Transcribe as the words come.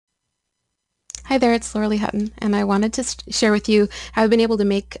Hi there, it's Laura Lee Hutton, and I wanted to share with you how I've been able to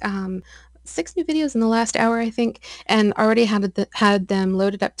make 6 new videos in the last hour, I think, and already had them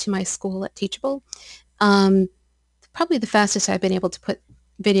loaded up to my school at Teachable. Um, Probably the fastest I've been able to put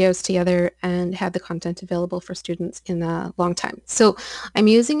videos together and have the content available for students in a long time. So I'm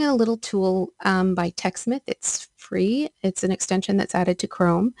using a little tool by Techsmith. It's free. It's an extension that's added to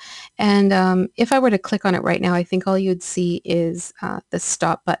Chrome. And if I were to click on it right now, I think all you'd see is the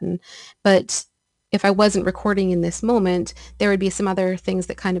stop button. But if I wasn't recording in this moment, there would be some other things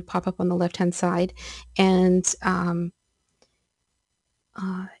that kind of pop up on the left-hand side. And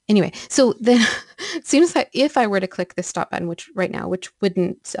anyway, so then as soon as if I were to click the stop button, which right now, which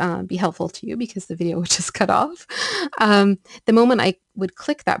wouldn't be helpful to you because the video would just cut off, the moment I would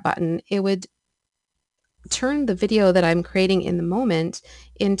click that button, it would turn the video that I'm creating in the moment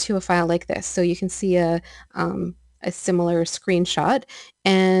into a file like this. So you can see a similar screenshot,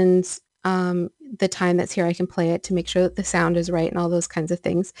 and the time that's here, I can play it to make sure that the sound is right and all those kinds of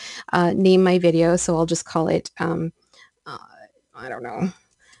things. Name my video, so I'll just call it, uh, I don't know,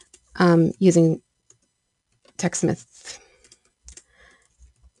 using Techsmith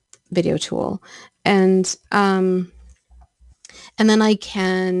video tool. And then I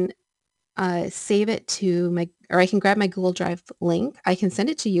can save it to or I can grab my Google Drive link. I can send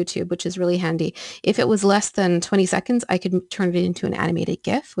it to YouTube, which is really handy. If it was less than 20 seconds, I could turn it into an animated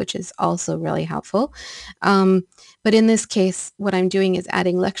GIF, which is also really helpful. But in this case, what I'm doing is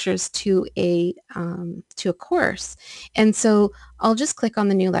adding lectures to a course. And so I'll just click on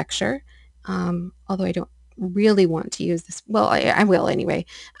the new lecture, although I don't really want to use this. Well, I will anyway.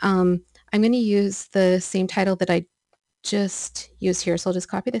 I'm going to use the same title that I just used here. So I'll just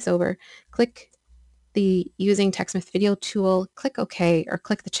copy this over, click the using Techsmith video tool, click OK, or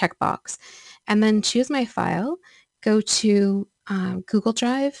click the checkbox, and then choose my file, go to Google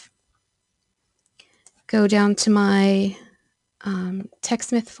Drive, go down to my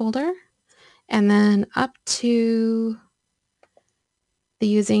Techsmith folder, and then up to the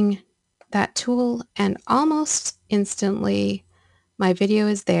using that tool, and almost instantly my video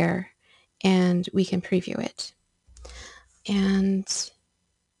is there and we can preview it. And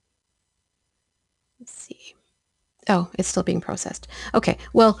let's see. Oh, it's still being processed. Okay,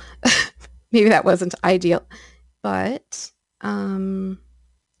 well, maybe that wasn't ideal, but I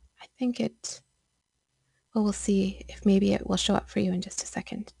think well, we'll see if maybe it will show up for you in just a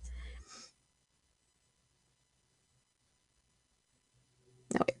second.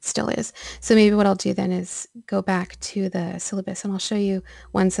 No, it still is. So maybe what I'll do then is go back to the syllabus and I'll show you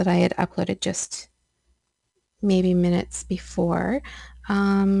ones that I had uploaded just maybe minutes before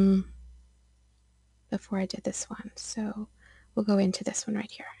I did this one. So we'll go into this one right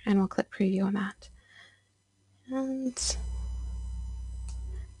here and we'll click preview on that. And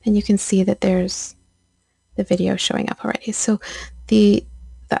then you can see that there's the video showing up already. So the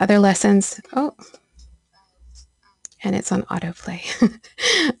other lessons, oh, and it's on autoplay.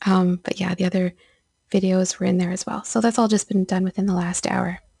 But yeah, the other videos were in there as well. So that's all just been done within the last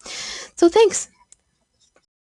hour. So thanks.